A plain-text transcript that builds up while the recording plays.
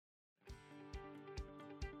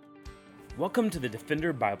Welcome to the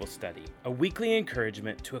Defender Bible Study, a weekly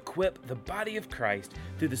encouragement to equip the body of Christ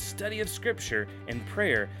through the study of Scripture and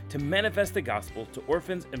prayer to manifest the gospel to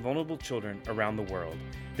orphans and vulnerable children around the world.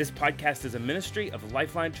 This podcast is a ministry of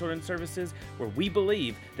Lifeline Children's Services where we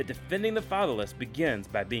believe that defending the fatherless begins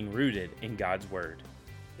by being rooted in God's Word.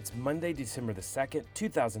 It's Monday, December the 2nd,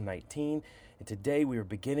 2019, and today we are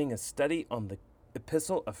beginning a study on the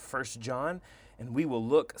epistle of 1 John, and we will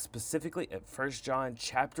look specifically at 1 John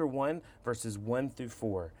chapter 1, verses 1 through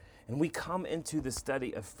 4. And we come into the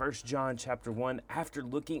study of 1 John chapter 1 after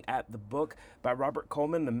looking at the book by Robert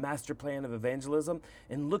Coleman, The Master Plan of Evangelism,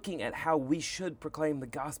 and looking at how we should proclaim the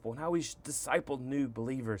gospel and how we should disciple new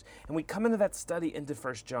believers. And we come into that study into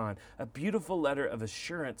 1 John, a beautiful letter of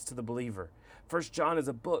assurance to the believer. 1 John is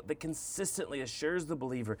a book that consistently assures the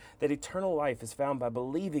believer that eternal life is found by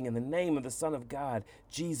believing in the name of the Son of God,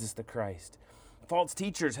 Jesus the Christ. False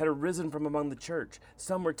teachers had arisen from among the church.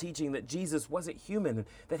 Some were teaching that Jesus wasn't human and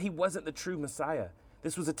that he wasn't the true Messiah.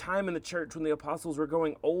 This was a time in the church when the apostles were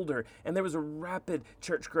growing older and there was a rapid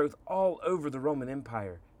church growth all over the Roman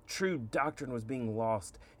Empire. True doctrine was being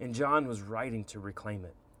lost, and John was writing to reclaim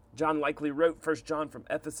it. John likely wrote 1 John from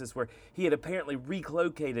Ephesus, where he had apparently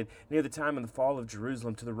relocated near the time of the fall of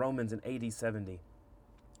Jerusalem to the Romans in AD 70.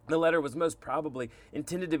 The letter was most probably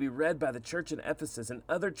intended to be read by the church in Ephesus and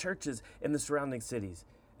other churches in the surrounding cities.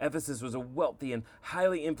 Ephesus was a wealthy and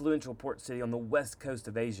highly influential port city on the west coast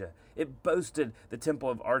of Asia. It boasted the Temple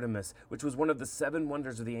of Artemis, which was one of the 7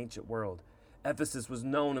 wonders of the ancient world. Ephesus was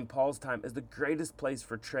known in Paul's time as the greatest place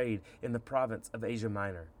for trade in the province of Asia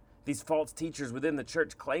Minor. These false teachers within the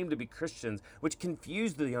church claimed to be Christians, which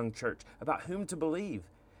confused the young church about whom to believe.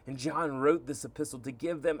 And John wrote this epistle to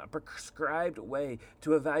give them a prescribed way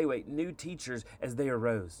to evaluate new teachers as they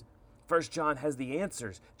arose. 1 John has the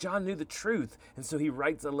answers. John knew the truth, and so he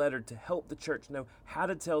writes a letter to help the church know how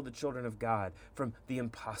to tell the children of God from the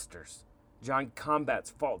imposters. John combats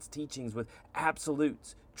false teachings with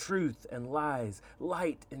absolutes, truth and lies,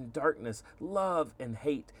 light and darkness, love and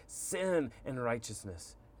hate, sin and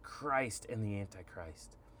righteousness, Christ and the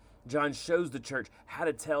Antichrist. John shows the church how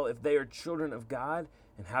to tell if they are children of God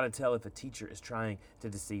and how to tell if a teacher is trying to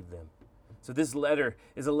deceive them. So this letter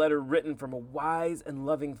is a letter written from a wise and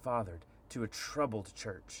loving father to a troubled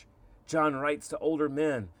church. John writes to older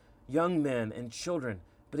men, young men, and children,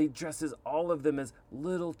 but he addresses all of them as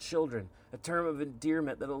little children, a term of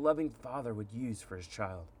endearment that a loving father would use for his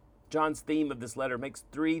child. John's theme of this letter makes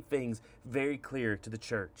 3 things very clear to the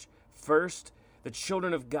church. First, the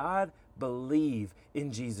children of God believe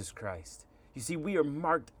in Jesus Christ. You see, we are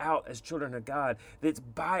marked out as children of God. That's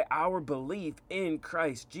by our belief in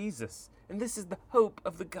Christ Jesus. And this is the hope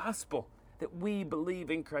of the gospel, that we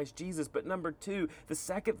believe in Christ Jesus. But number 2, the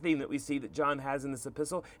second theme that we see that John has in this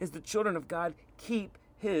epistle is the children of God keep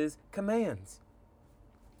his commands.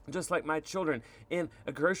 Just like my children in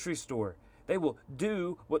a grocery store, they will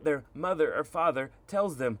do what their mother or father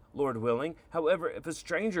tells them, Lord willing. However, if a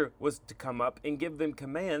stranger was to come up and give them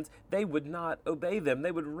commands, they would not obey them.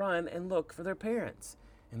 They would run and look for their parents.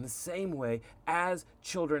 In the same way, as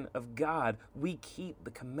children of God, we keep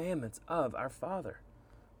the commandments of our Father.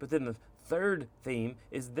 But then the third theme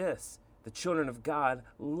is this: the children of God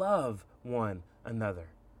love one another.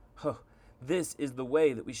 This is the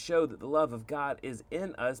way that we show that the love of God is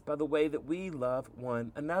in us, by the way that we love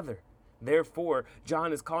one another. Therefore,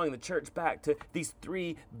 John is calling the church back to these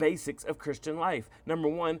 3 basics of Christian life. Number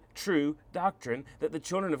 1, true doctrine, that the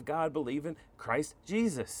children of God believe in Christ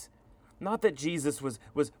Jesus. Not that Jesus was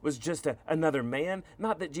just another man,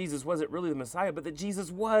 not that Jesus wasn't really the Messiah, but that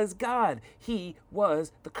Jesus was God. He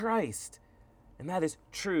was the Christ. And that is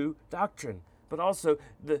true doctrine. But also,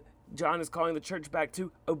 John is calling the church back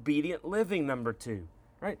to obedient living, number 2.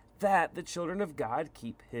 Right? That the children of God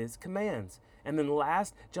keep his commands. And then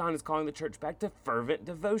last, John is calling the church back to fervent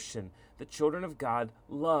devotion. The children of God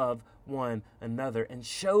love one another and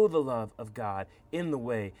show the love of God in the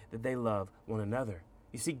way that they love one another.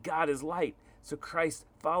 You see, God is light, so Christ's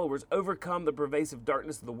followers overcome the pervasive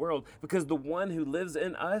darkness of the world because the one who lives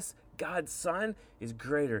in us, God's Son, is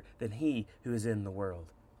greater than he who is in the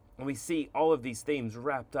world. And we see all of these themes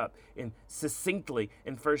wrapped up succinctly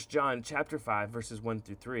in 1 John chapter 5, verses 1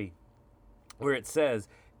 through 3, where it says,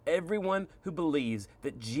 everyone who believes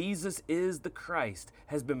that Jesus is the Christ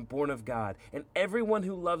has been born of God, and everyone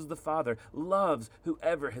who loves the Father loves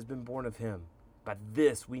whoever has been born of him. By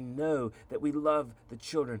this we know that we love the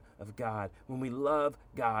children of God, when we love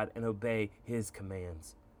God and obey his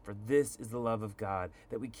commands. For this is the love of God,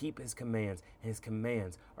 that we keep his commands, and his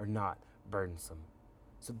commands are not burdensome.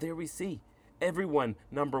 So there we see Everyone,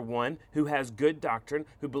 number one, who has good doctrine,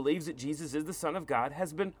 who believes that Jesus is the Son of God,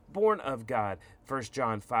 has been born of God, 1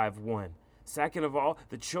 John 5:1. Second of all,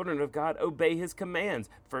 the children of God obey his commands,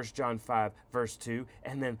 1 John 5, verse 2.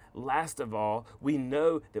 And then last of all, we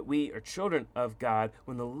know that we are children of God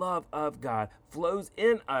when the love of God flows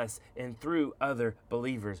in us and through other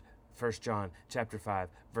believers, 1 John chapter 5,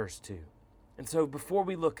 verse 2. And so before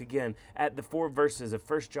we look again at the 4 verses of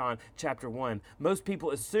 1 John chapter 1, most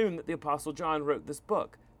people assume that the Apostle John wrote this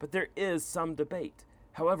book, but there is some debate.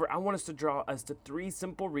 However, I want us to draw us to 3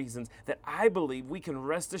 simple reasons that I believe we can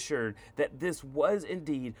rest assured that this was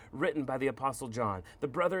indeed written by the Apostle John, the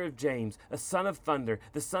brother of James, a son of thunder,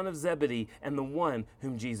 the son of Zebedee, and the one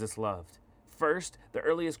whom Jesus loved. First, the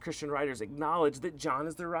earliest Christian writers acknowledge that John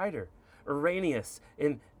is the writer. Irenaeus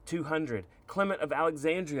in 200, Clement of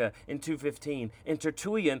Alexandria in 215, and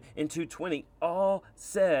Tertullian in 220 all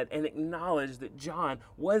said and acknowledged that John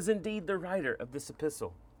was indeed the writer of this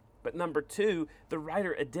epistle. But number 2, the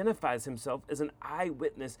writer identifies himself as an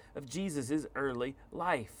eyewitness of Jesus' early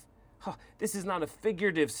life. This is not a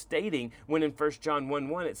figurative stating when in 1 John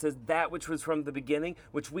 1:1 it says, that which was from the beginning,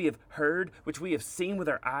 which we have heard, which we have seen with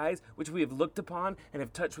our eyes, which we have looked upon and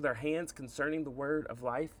have touched with our hands concerning the word of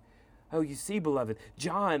life. Oh, you see, beloved,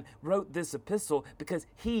 John wrote this epistle because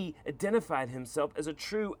he identified himself as a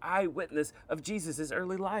true eyewitness of Jesus'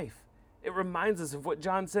 early life. It reminds us of what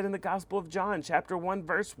John said in the Gospel of John, chapter 1,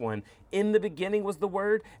 verse 1. In the beginning was the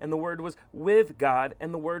Word, and the Word was with God,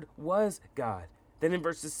 and the Word was God. Then in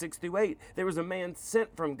verses 6 through 8, there was a man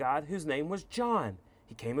sent from God whose name was John.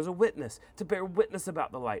 He came as a witness, to bear witness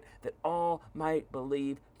about the light, that all might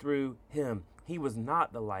believe through him. He was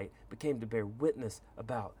not the light, but came to bear witness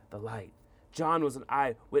about the light. John was an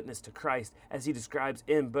eyewitness to Christ, as he describes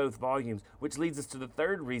in both volumes, which leads us to the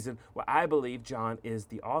third reason why I believe John is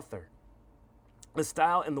the author. The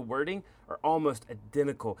style and the wording are almost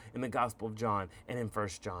identical in the Gospel of John and in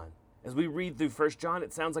 1 John. As we read through 1 John,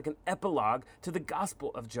 it sounds like an epilogue to the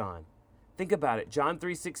Gospel of John. Think about it. John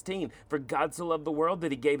 3:16, for God so loved the world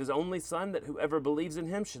that he gave his only Son, that whoever believes in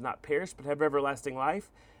him should not perish but have everlasting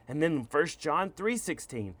life. And then 1 John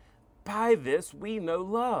 3:16, by this we know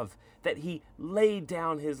love, that he laid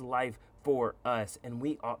down his life for us, and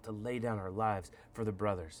we ought to lay down our lives for the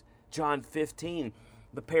brothers. John 15,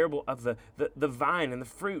 the parable of the vine and the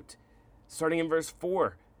fruit. Starting in verse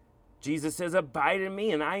 4, Jesus says, abide in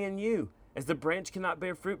me and I in you. As the branch cannot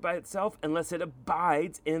bear fruit by itself unless it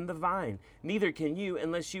abides in the vine, neither can you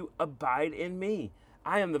unless you abide in me.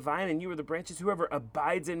 I am the vine and you are the branches. Whoever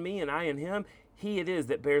abides in me and I in him, he it is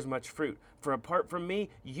that bears much fruit. For apart from me,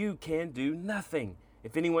 you can do nothing.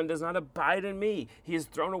 If anyone does not abide in me, he is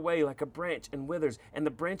thrown away like a branch and withers, and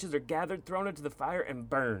the branches are gathered, thrown into the fire, and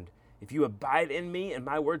burned. If you abide in me and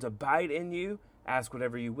my words abide in you, ask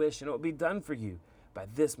whatever you wish, and it will be done for you. By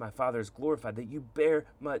this my Father is glorified, that you bear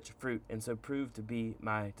much fruit, and so prove to be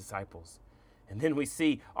my disciples. And then we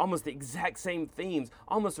see almost the exact same themes,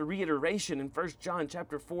 almost a reiteration in 1 John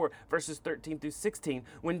chapter 4, verses 13 through 16,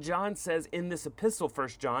 when John says in this epistle, 1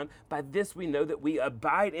 John, by this we know that we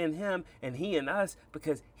abide in him and he in us,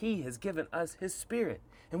 because he has given us his Spirit.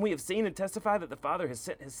 And we have seen and testified that the Father has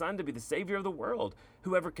sent his Son to be the Savior of the world.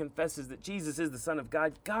 Whoever confesses that Jesus is the Son of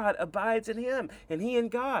God, God abides in him, and he in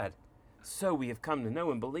God. So we have come to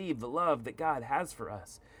know and believe the love that God has for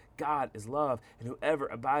us. God is love, and whoever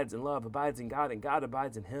abides in love abides in God, and God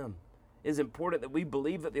abides in him. It is important that we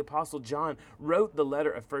believe that the Apostle John wrote the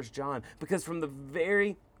letter of 1 John, because from the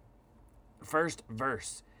very first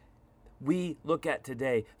verse we look at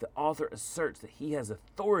today, the author asserts that he has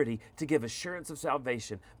authority to give assurance of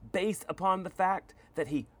salvation based upon the fact that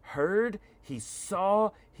he heard, he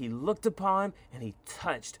saw, he looked upon, and he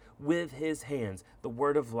touched with his hands the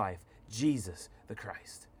word of life, Jesus the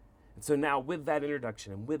Christ. And so now with that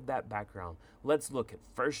introduction and with that background, let's look at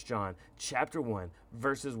 1 John chapter 1,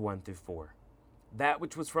 verses 1 through 4. That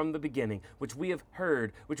which was from the beginning, which we have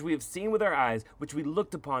heard, which we have seen with our eyes, which we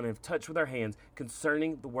looked upon and have touched with our hands,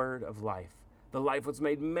 concerning the word of life. The life was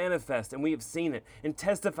made manifest, and we have seen it, and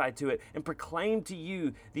testified to it, and proclaimed to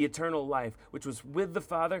you the eternal life, which was with the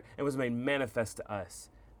Father, and was made manifest to us.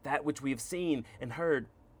 That which we have seen and heard,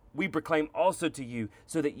 we proclaim also to you,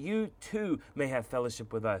 so that you too may have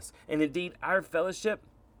fellowship with us. And indeed, our fellowship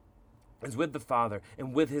is with the Father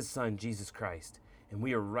and with his Son, Jesus Christ. And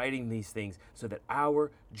we are writing these things so that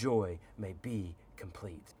our joy may be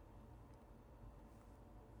complete.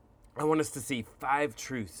 I want us to see 5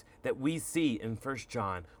 truths that we see in 1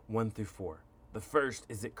 John 1 through 4. The first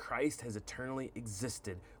is that Christ has eternally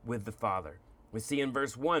existed with the Father. We see in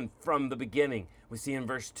verse 1, from the beginning. We see in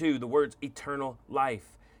verse 2, the words eternal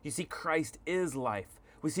life. You see, Christ is life.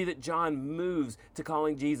 We see that John moves to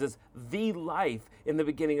calling Jesus the life in the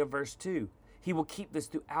beginning of verse 2. He will keep this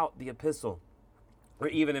throughout the epistle. Or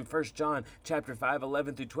even in 1 John chapter 5,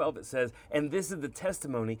 11 through 12, it says, "And this is the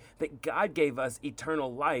testimony that God gave us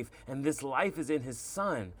eternal life, and this life is in his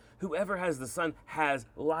Son. Whoever has the Son has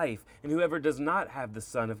life, and whoever does not have the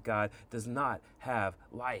Son of God does not have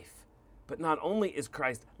life." But not only is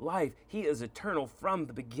Christ life, he is eternal from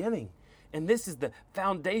the beginning. And this is the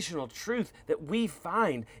foundational truth that we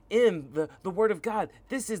find in the Word of God.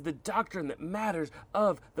 This is the doctrine that matters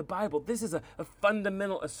of the Bible. This is a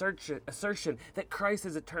fundamental assertion that Christ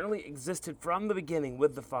has eternally existed from the beginning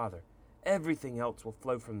with the Father. Everything else will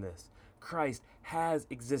flow from this. Christ has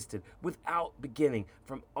existed without beginning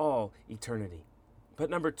from all eternity. But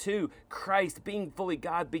number 2, Christ, being fully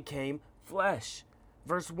God, became flesh.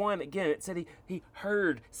 Verse 1, again, it said he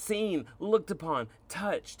heard, seen, looked upon,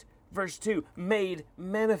 touched. Verse 2, made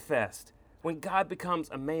manifest. When God becomes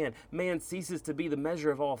a man, man ceases to be the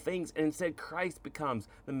measure of all things, and instead Christ becomes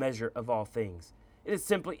the measure of all things. It is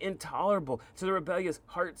simply intolerable to the rebellious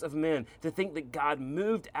hearts of men to think that God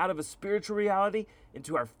moved out of a spiritual reality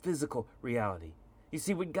into our physical reality. You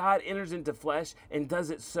see, when God enters into flesh and does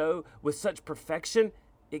it so with such perfection,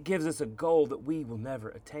 it gives us a goal that we will never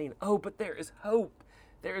attain. Oh, but there is hope.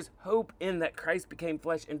 There is hope in that Christ became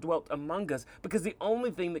flesh and dwelt among us, because the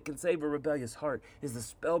only thing that can save a rebellious heart is the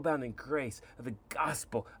spellbounding grace of the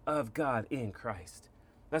gospel of God in Christ.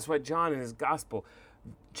 That's why John in his gospel,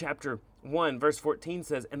 chapter 1, verse 14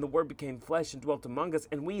 says, "And the Word became flesh and dwelt among us,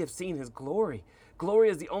 and we have seen his glory.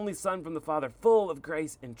 Glory as the only Son from the Father, full of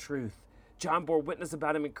grace and truth. John bore witness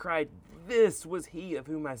about him and cried, 'This was he of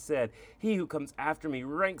whom I said, he who comes after me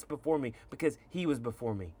ranks before me, because he was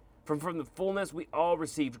before me.' From the fullness we all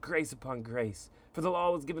received grace upon grace. For the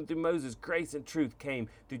law was given through Moses, grace and truth came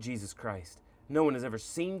through Jesus Christ. No one has ever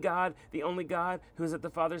seen God, the only God who is at the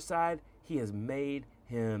Father's side. He has made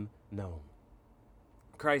him known."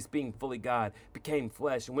 Christ, being fully God, became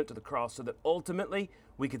flesh and went to the cross so that ultimately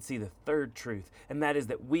we could see the third truth, and that is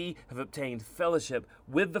that we have obtained fellowship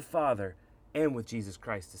with the Father and with Jesus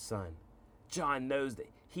Christ, his Son. John knows that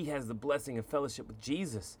he has the blessing of fellowship with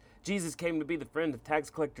Jesus. Jesus came to be the friend of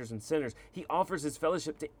tax collectors and sinners. He offers his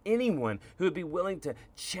fellowship to anyone who would be willing to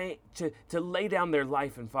lay down their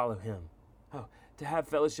life and follow him. Oh, to have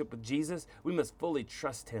fellowship with Jesus, we must fully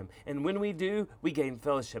trust him. And when we do, we gain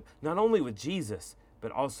fellowship not only with Jesus,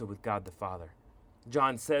 but also with God the Father.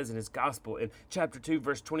 John says in his gospel in chapter 2,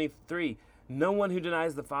 verse 23, "No one who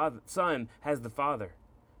denies the Son has the Father.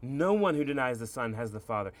 No one who denies the Son has the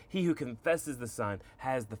Father. He who confesses the Son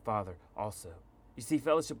has the Father also." You see,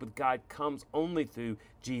 fellowship with God comes only through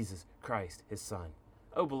Jesus Christ, his Son.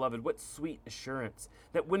 Oh, beloved, what sweet assurance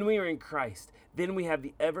that when we are in Christ, then we have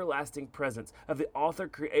the everlasting presence of the author,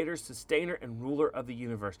 creator, sustainer, and ruler of the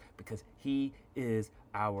universe, because he is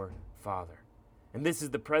our Father. And this is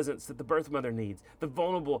the presence that the birth mother needs, the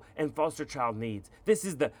vulnerable and foster child needs. This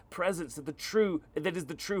is the presence that is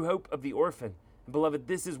the true hope of the orphan. And beloved,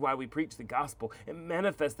 this is why we preach the gospel and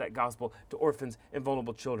manifest that gospel to orphans and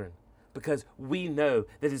vulnerable children. Because we know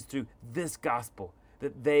that it's through this gospel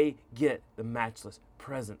that they get the matchless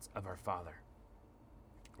presence of our Father.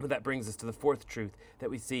 Well, that brings us to the fourth truth that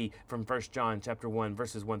we see from 1 John chapter 1,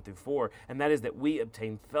 verses 1 through 4, and that is that we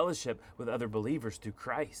obtain fellowship with other believers through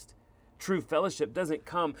Christ. True fellowship doesn't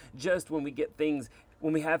come just when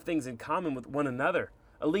we have things in common with one another.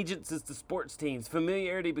 Allegiances to sports teams,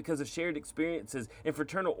 familiarity because of shared experiences, and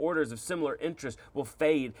fraternal orders of similar interests will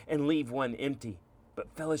fade and leave one empty.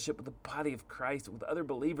 But fellowship with the body of Christ, with other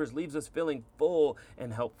believers, leaves us feeling full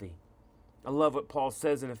and healthy. I love what Paul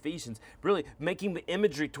says in Ephesians, really making the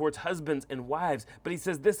imagery towards husbands and wives. But he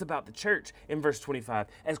says this about the church in verse 25,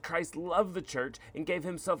 "As Christ loved the church and gave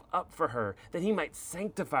himself up for her, that he might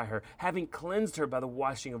sanctify her, having cleansed her by the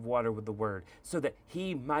washing of water with the word, so that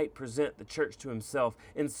he might present the church to himself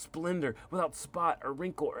in splendor, without spot or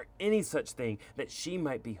wrinkle or any such thing, that she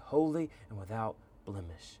might be holy and without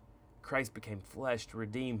blemish." Christ became flesh to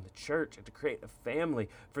redeem the church and to create a family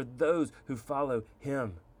for those who follow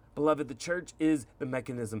him. Beloved, the church is the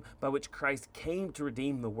mechanism by which Christ came to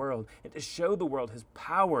redeem the world and to show the world his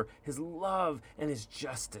power, his love, and his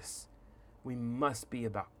justice. We must be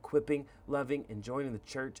about equipping, loving, and joining the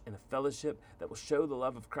church in a fellowship that will show the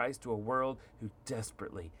love of Christ to a world who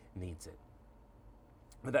desperately needs it.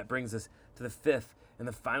 But that brings us to the fifth and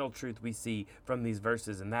the final truth we see from these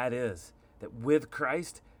verses, and that is that with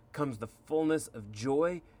Christ comes the fullness of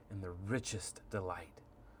joy and the richest delight.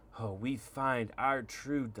 Oh, we find our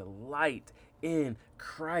true delight in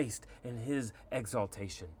Christ and his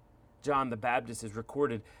exaltation. John the Baptist is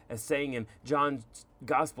recorded as saying in John's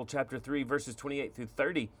Gospel, chapter 3, verses 28 through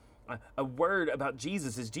 30, a word about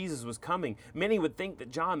Jesus as Jesus was coming. Many would think that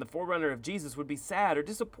John, the forerunner of Jesus, would be sad or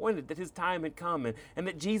disappointed that his time had come and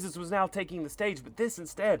that Jesus was now taking the stage. But this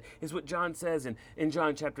instead is what John says in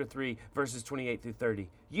John chapter 3, verses 28 through 30.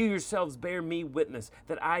 You yourselves bear me witness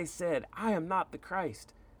that I said, I am not the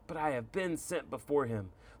Christ, but I have been sent before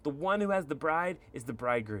him. The one who has the bride is the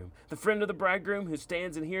bridegroom. The friend of the bridegroom who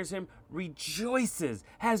stands and hears him rejoices,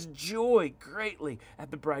 has joy greatly at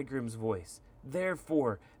the bridegroom's voice.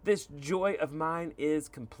 Therefore, this joy of mine is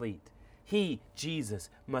complete. He, Jesus,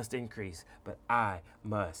 must increase, but I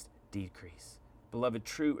must decrease. Beloved,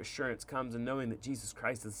 true assurance comes in knowing that Jesus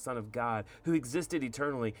Christ is the Son of God, who existed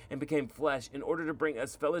eternally and became flesh in order to bring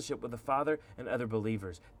us fellowship with the Father and other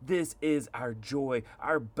believers. This is our joy,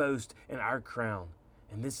 our boast, and our crown.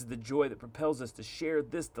 And this is the joy that propels us to share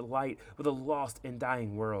this delight with a lost and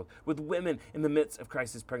dying world, with women in the midst of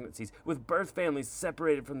crisis pregnancies, with birth families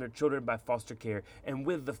separated from their children by foster care, and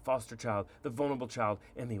with the foster child, the vulnerable child,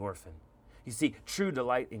 and the orphan. You see, true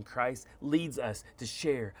delight in Christ leads us to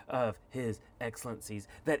share of his excellencies,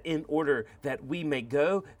 that in order that we may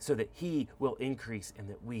go so that he will increase and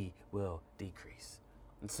that we will decrease.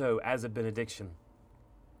 And so, as a benediction,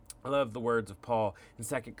 I love the words of Paul in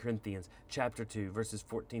 2 Corinthians chapter 2, verses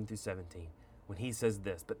 14 through 17, when he says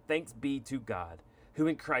this, But thanks be to God, who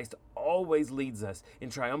in Christ always leads us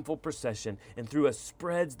in triumphal procession and through us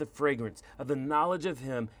spreads the fragrance of the knowledge of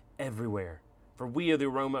him everywhere. For we are the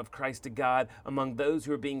aroma of Christ to God among those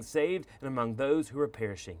who are being saved and among those who are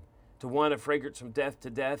perishing. To one a fragrance from death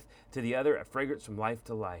to death, to the other a fragrance from life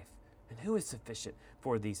to life. And who is sufficient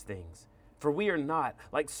for these things? For we are not,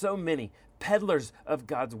 like so many, peddlers of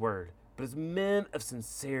God's word, but as men of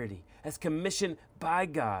sincerity, as commissioned by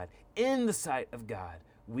God, in the sight of God,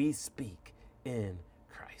 we speak in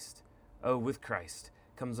Christ. Oh, with Christ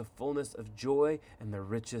comes a fullness of joy and the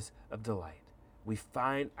richest of delight. We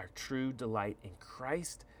find our true delight in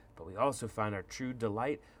Christ, but we also find our true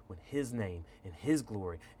delight when his name and his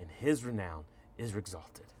glory and his renown is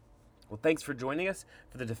exalted. Well, thanks for joining us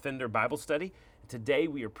for the Defender Bible Study. Today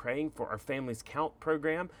we are praying for our Families Count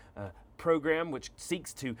program, a program which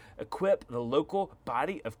seeks to equip the local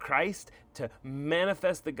body of Christ to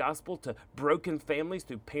manifest the gospel to broken families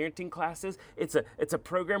through parenting classes. It's a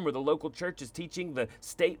program where the local church is teaching the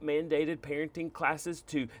state-mandated parenting classes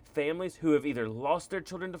to families who have either lost their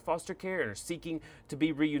children to foster care and are seeking to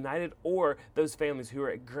be reunited, or those families who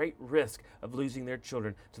are at great risk of losing their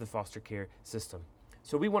children to the foster care system.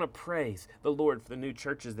 So we want to praise the Lord for the new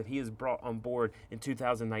churches that he has brought on board in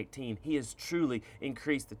 2019. He has truly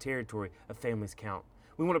increased the territory of Families Count.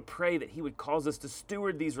 We want to pray that he would cause us to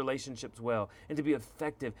steward these relationships well and to be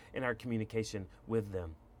effective in our communication with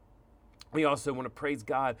them. We also want to praise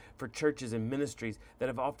God for churches and ministries that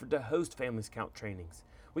have offered to host Families Count trainings.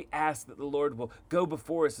 We ask that the Lord will go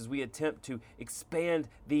before us as we attempt to expand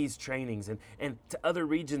these trainings and to other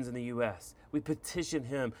regions in the U.S. We petition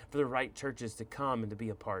him for the right churches to come and to be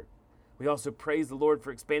a part. We also praise the Lord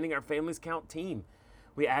for expanding our Families Count team.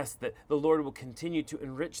 We ask that the Lord will continue to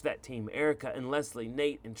enrich that team, Erica and Leslie,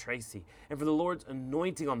 Nate and Tracy, and for the Lord's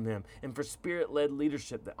anointing on them and for spirit-led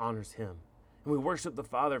leadership that honors him. And we worship the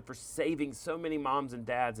Father for saving so many moms and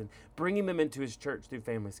dads and bringing them into his church through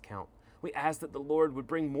Families Count. We ask that the Lord would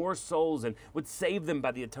bring more souls and would save them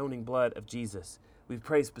by the atoning blood of Jesus. We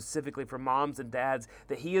pray specifically for moms and dads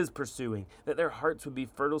that he is pursuing, that their hearts would be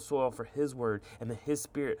fertile soil for his word and that his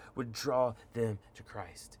spirit would draw them to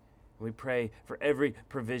Christ. And we pray for every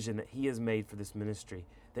provision that he has made for this ministry,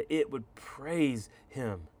 that it would praise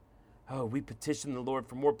him. Oh, we petition the Lord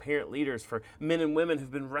for more parent leaders, for men and women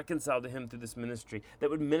who've been reconciled to him through this ministry,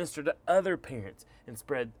 that would minister to other parents and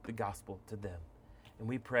spread the gospel to them. And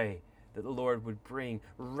we pray that the Lord would bring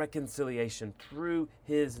reconciliation through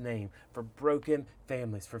his name for broken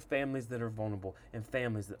families, for families that are vulnerable, and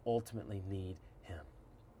families that ultimately need him.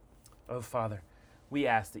 Oh, Father, we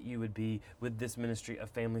ask that you would be with this ministry of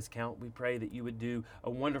Families Count. We pray that you would do a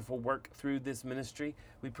wonderful work through this ministry.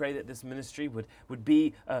 We pray that this ministry would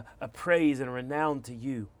be a praise and a renown to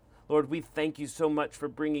you. Lord, we thank you so much for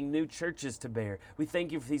bringing new churches to bear. We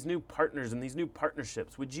thank you for these new partners and these new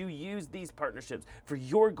partnerships. Would you use these partnerships for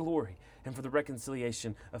your glory and for the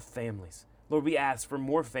reconciliation of families? Lord, we ask for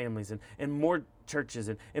more families and more churches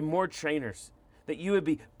and more trainers, that you would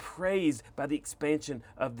be praised by the expansion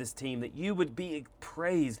of this team, that you would be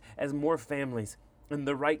praised as more families and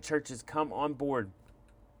the right churches come on board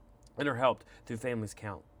and are helped through Families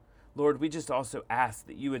Count. Lord, we just also ask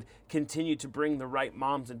that you would continue to bring the right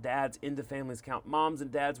moms and dads into Families Count, moms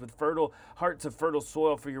and dads with fertile hearts of fertile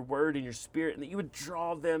soil for your word and your spirit, and that you would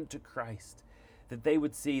draw them to Christ, that they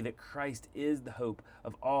would see that Christ is the hope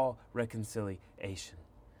of all reconciliation.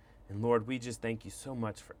 And Lord, we just thank you so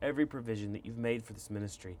much for every provision that you've made for this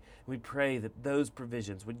ministry. And we pray that those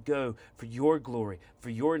provisions would go for your glory, for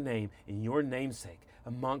your name, and your namesake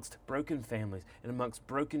amongst broken families and amongst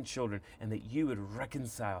broken children, and that you would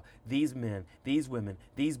reconcile these men, these women,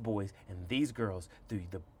 these boys, and these girls through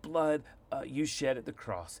the blood you shed at the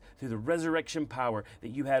cross, through the resurrection power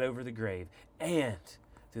that you had over the grave, and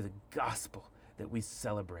through the gospel that we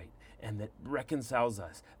celebrate and that reconciles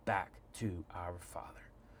us back to our Father.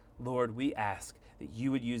 Lord, we ask that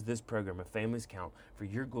you would use this program of Families Count for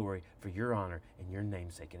your glory, for your honor, and your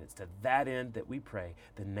namesake. And it's to that end that we pray,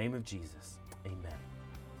 in the name of Jesus. Amen.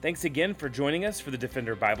 Thanks again for joining us for the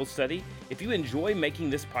Defender Bible Study. If you enjoy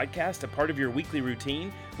making this podcast a part of your weekly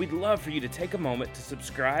routine, we'd love for you to take a moment to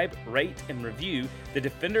subscribe, rate, and review the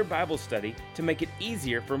Defender Bible Study to make it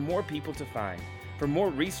easier for more people to find. For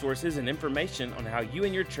more resources and information on how you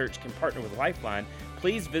and your church can partner with Lifeline,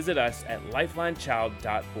 please visit us at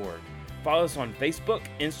lifelinechild.org. Follow us on Facebook,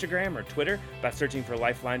 Instagram, or Twitter by searching for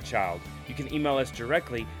Lifeline Child. You can email us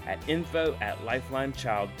directly at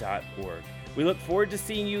info@lifelinechild.org. We look forward to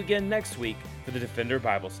seeing you again next week for the Defender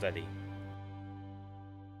Bible Study.